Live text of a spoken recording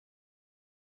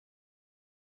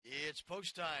It's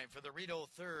post time for the Rito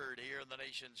third here in the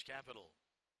nation's capital.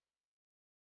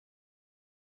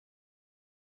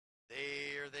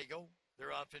 There they go.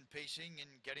 They're off and pacing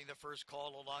and getting the first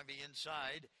call along the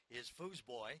inside is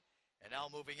Foosboy. And now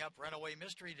moving up, Runaway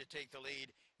Mystery to take the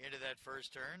lead into that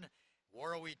first turn.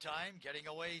 wtime getting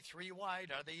away 3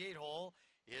 wide on the 8-hole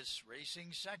is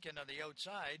racing second on the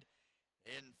outside.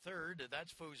 In third,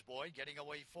 that's Foosboy getting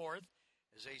away fourth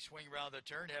as they swing round the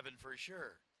turn, Heaven for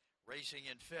Sure. Racing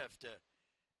in fifth,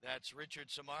 that's Richard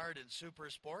Simard in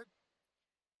Super Sport.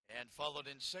 And followed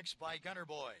in sixth by Gunner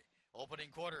Boy.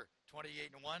 Opening quarter,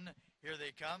 28-1. Here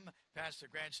they come, past the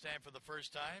grandstand for the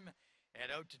first time.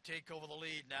 And out to take over the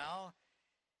lead now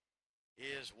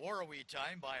is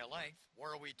wtime by a length.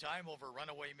 wtime over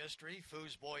Runaway Mystery.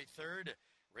 Foosboy third.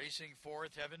 Racing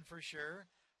fourth, Heaven for Sure.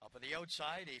 Up on the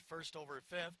outside, a first over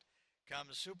fifth,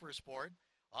 comes Super Sport.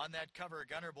 On that cover,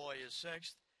 Gunner Boy is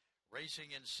sixth.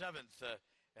 Racing in seventh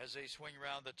as they swing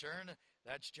round the turn.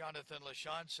 That's Jonathan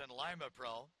Lachance and Lima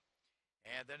Pro.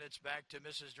 And then it's back to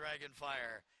Mrs.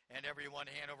 Dragonfire. And everyone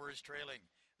Hanover is trailing.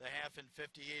 The half in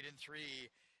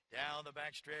 58-3. Down the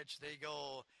backstretch they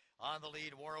go. On the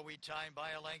lead, wtime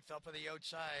by a length up on the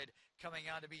outside. Coming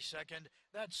on to be second.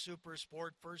 That's Super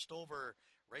Sport first over.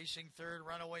 Racing third,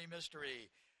 Runaway Mystery.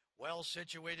 Well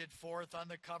situated fourth on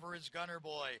the cover is Gunner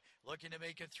Boy, looking to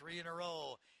make it 3 in a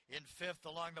row. In fifth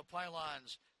along the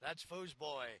pylons, that's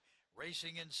Foosboy.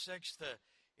 Racing in sixth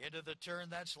into the turn,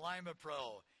 that's Lima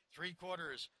Pro.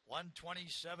 3/4,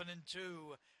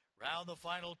 127-2. Round the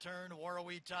final turn,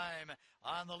 wtime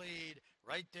on the lead.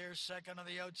 Right there, second on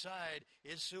the outside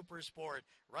is Super Sport.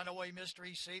 Runaway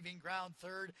Mystery saving ground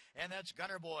third, and that's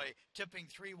Gunner Boy tipping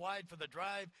 3 wide for the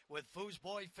drive with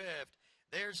Foosboy fifth.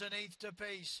 There's an eighth to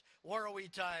pace.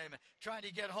 wtime trying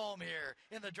to get home here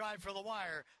in the drive for the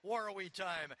wire.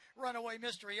 wtime, Runaway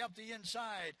Mystery up the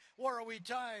inside.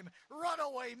 wtime,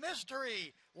 Runaway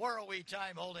Mystery.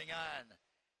 wtime holding on.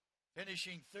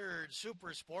 Finishing third,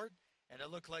 Super Sport, and it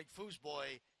looked like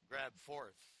Foosboy grabbed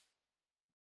fourth.